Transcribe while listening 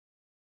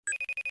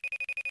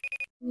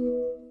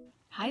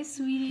Hi,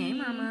 sweetie. Hey,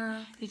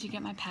 Mama. Did you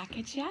get my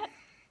package yet?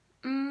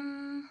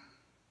 Oh,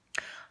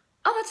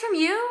 that's from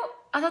you?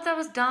 I thought that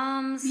was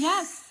Dom's.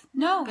 Yes.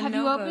 No, have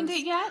you opened Bonobos.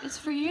 it yet? It's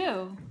for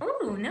you.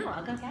 Ooh, no,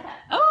 I'll go get it.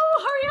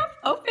 Oh, hurry up.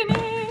 Open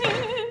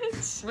it.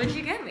 What'd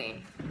you get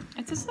me?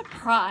 It's a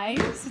surprise.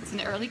 It's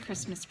an early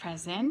Christmas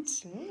present.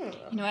 Ooh.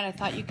 You know what? I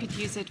thought you could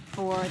use it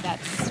for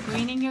that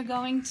screening you're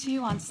going to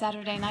on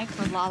Saturday night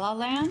for La La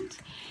Land.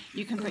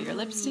 You can put your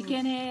lipstick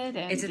in it.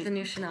 And Is it the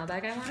new Chanel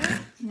bag I wanted?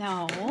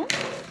 No.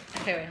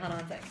 Okay, wait, hold on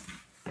a sec.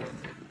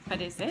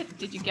 What is it?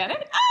 Did you get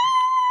it? Ah!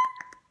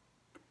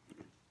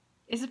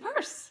 It's a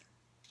purse.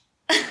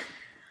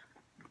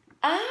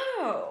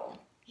 Oh.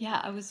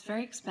 Yeah, it was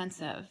very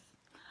expensive.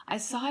 I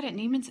saw it at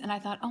Neiman's and I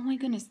thought, oh my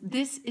goodness,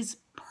 this is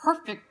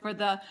perfect for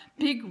the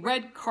big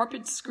red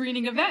carpet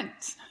screening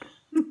event.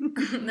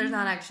 There's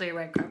not actually a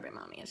red carpet,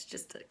 Mommy. It's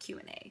just a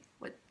Q&A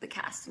with the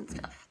cast and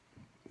stuff.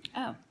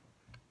 Oh,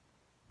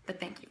 But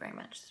thank you very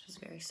much. This was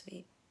very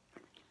sweet.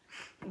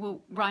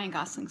 well, Ryan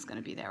Gosling's going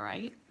to be there,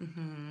 right?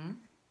 Mm-hmm.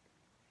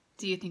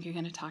 Do you think you're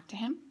going to talk to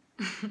him?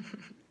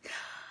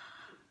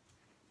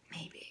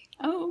 Maybe.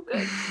 Oh,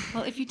 good.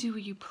 Well, if you do, will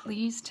you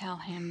please tell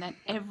him that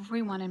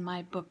everyone in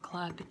my book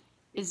club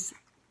is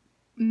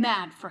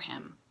mad for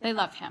him. They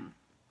love him.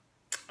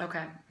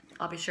 Okay.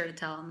 I'll be sure to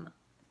tell him.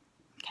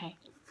 Okay.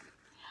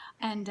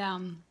 And, I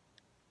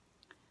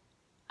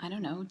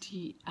don't know.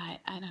 I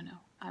don't know.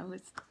 I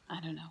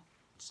don't know.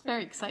 It's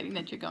very exciting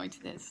that you're going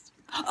to this.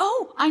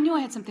 Oh, I knew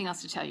I had something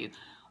else to tell you.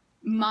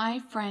 My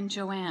friend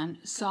Joanne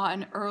saw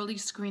an early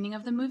screening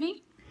of the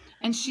movie,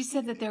 and she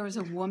said that there was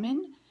a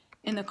woman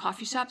in the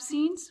coffee shop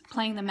scenes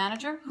playing the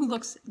manager who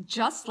looks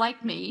just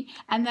like me,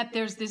 and that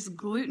there's this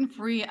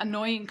gluten-free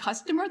annoying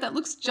customer that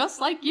looks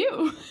just like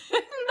you.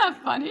 Isn't that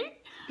funny?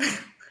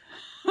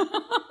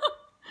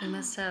 We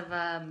must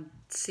have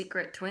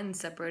secret twins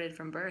separated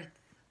from birth.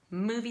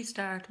 Movie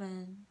star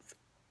twins.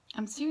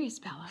 I'm serious,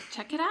 Bella.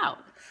 Check it out.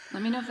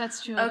 Let me know if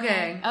that's true.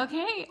 Okay.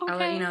 Okay. I'll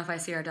let you know if I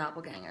see our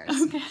doppelgangers.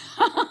 Okay.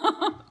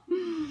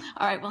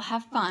 All right. Well,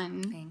 have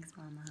fun. Thanks,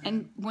 Mama.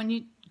 And when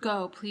you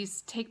go,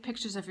 please take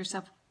pictures of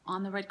yourself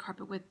on the red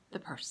carpet with the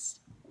purse.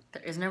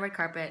 There is no red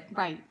carpet.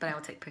 Right. But I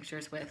will take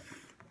pictures with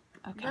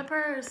Okay. the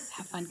purse.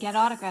 Have fun. Get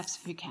autographs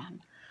if you can.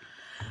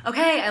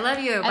 Okay, I love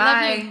you. I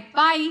Bye. love you.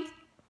 Bye.